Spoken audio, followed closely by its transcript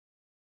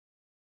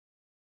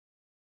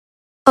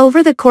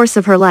Over the course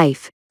of her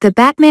life, the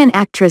Batman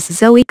actress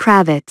Zoe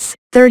Kravitz,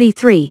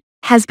 33,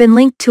 has been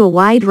linked to a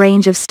wide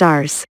range of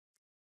stars.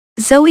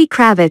 Zoe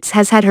Kravitz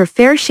has had her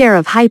fair share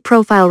of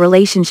high-profile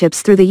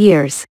relationships through the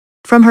years,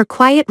 from her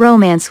quiet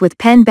romance with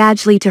Penn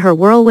Badgley to her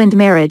whirlwind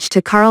marriage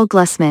to Karl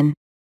Glusman.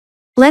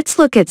 Let's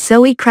look at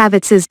Zoe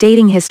Kravitz's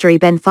dating history.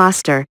 Ben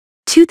Foster,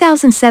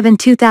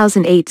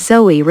 2007-2008.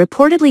 Zoe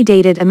reportedly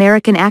dated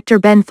American actor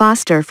Ben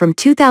Foster from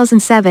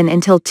 2007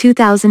 until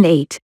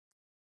 2008.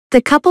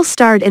 The couple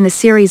starred in the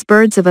series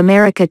Birds of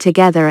America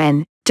together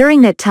and,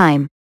 during that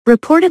time,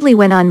 reportedly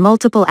went on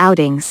multiple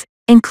outings,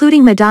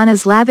 including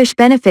Madonna's lavish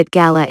benefit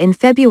gala in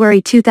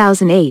February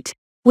 2008,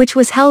 which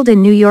was held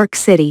in New York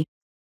City.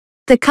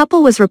 The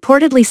couple was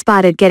reportedly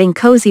spotted getting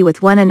cozy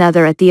with one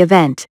another at the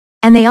event,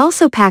 and they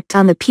also packed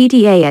on the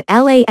PTA at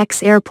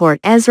LAX airport.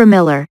 Ezra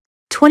Miller,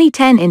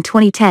 2010. In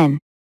 2010,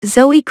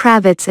 Zoe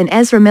Kravitz and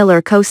Ezra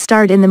Miller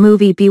co-starred in the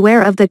movie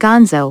Beware of the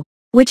Gonzo,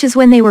 which is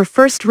when they were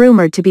first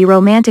rumored to be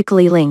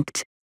romantically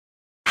linked.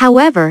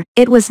 However,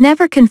 it was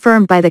never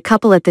confirmed by the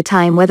couple at the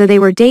time whether they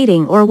were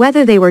dating or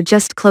whether they were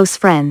just close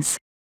friends.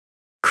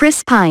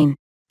 Chris Pine,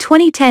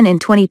 2010. In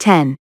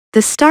 2010,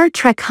 the Star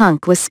Trek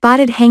hunk was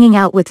spotted hanging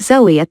out with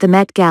Zoe at the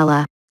Met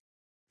Gala.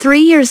 3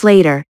 years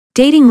later,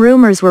 dating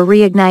rumors were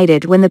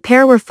reignited when the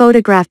pair were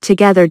photographed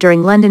together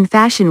during London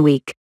Fashion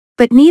Week,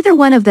 but neither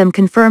one of them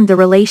confirmed the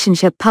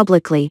relationship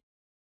publicly.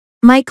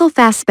 Michael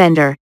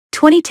Fassbender,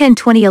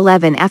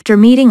 2010-2011. After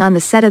meeting on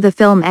the set of the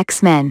film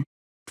X-Men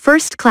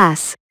First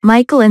Class,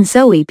 Michael and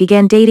Zoe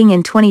began dating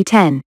in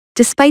 2010,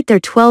 despite their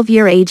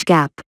 12-year age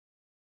gap.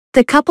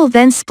 The couple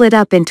then split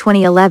up in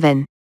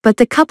 2011, but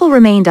the couple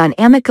remained on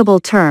amicable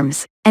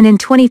terms, and in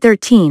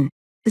 2013,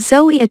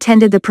 Zoe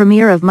attended the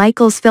premiere of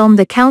Michael's film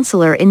The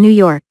Counselor in New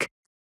York.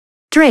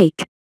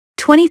 Drake,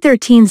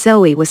 2013.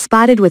 Zoe was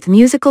spotted with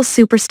musical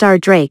superstar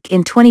Drake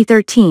in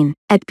 2013,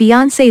 at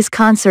Beyoncé's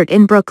concert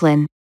in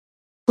Brooklyn.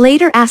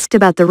 Later asked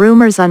about the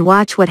rumors on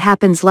Watch What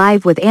Happens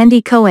Live with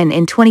Andy Cohen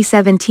in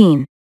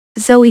 2017,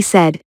 Zoe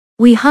said,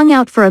 "We hung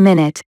out for a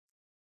minute.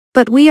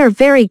 But we are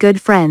very good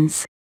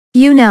friends.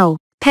 You know."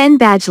 Penn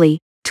Badgley,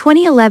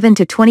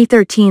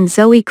 2011-2013.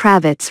 Zoe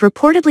Kravitz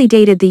reportedly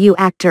dated the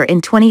actor in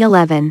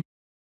 2011.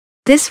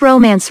 This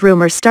romance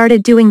rumor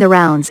started doing the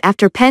rounds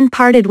after Penn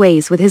parted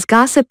ways with his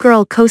Gossip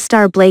Girl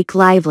co-star Blake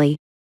Lively.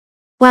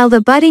 While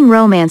the budding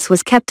romance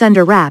was kept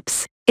under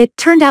wraps, it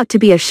turned out to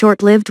be a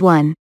short-lived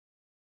one.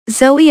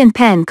 Zoe and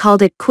Penn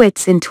called it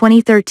quits in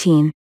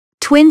 2013.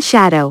 Twin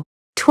Shadow,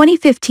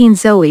 2015.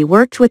 Zoe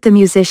worked with the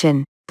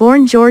musician,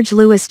 born George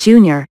Lewis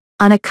Jr.,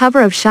 on a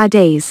cover of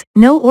Sade's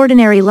No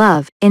Ordinary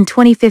Love in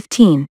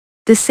 2015,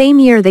 the same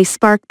year they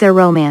sparked their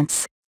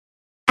romance.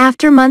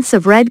 After months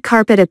of red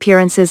carpet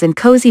appearances and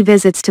cozy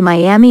visits to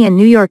Miami and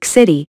New York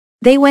City,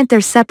 they went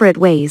their separate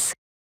ways.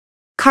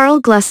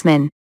 Karl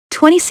Glusman,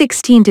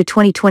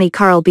 2016-2020.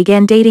 Karl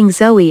began dating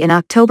Zoe in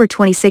October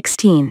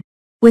 2016,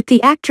 with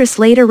the actress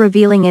later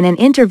revealing in an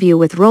interview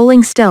with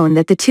Rolling Stone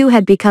that the two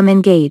had become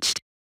engaged.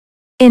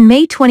 In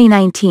May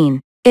 2019,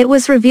 it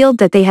was revealed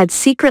that they had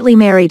secretly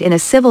married in a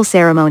civil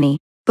ceremony,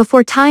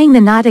 before tying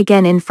the knot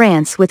again in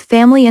France with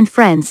family and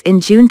friends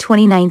in June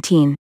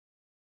 2019.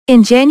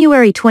 In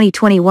January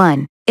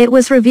 2021, it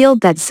was revealed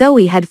that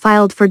Zoe had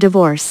filed for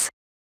divorce.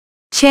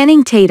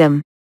 Channing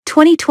Tatum,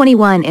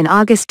 2021. In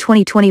August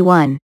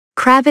 2021,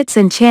 Kravitz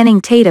and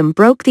Channing Tatum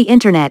broke the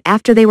internet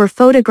after they were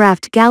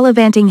photographed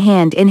gallivanting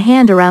hand in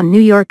hand around New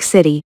York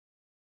City.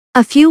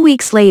 A few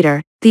weeks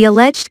later, the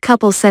alleged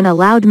couple sent a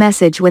loud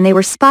message when they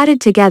were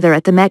spotted together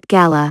at the Met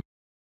Gala.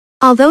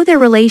 Although their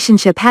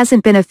relationship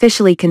hasn't been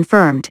officially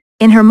confirmed,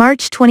 in her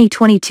March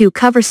 2022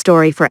 cover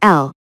story for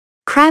Elle,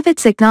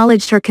 Kravitz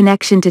acknowledged her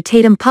connection to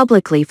Tatum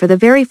publicly for the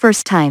very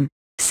first time,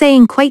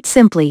 saying quite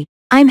simply,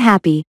 "I'm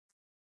happy,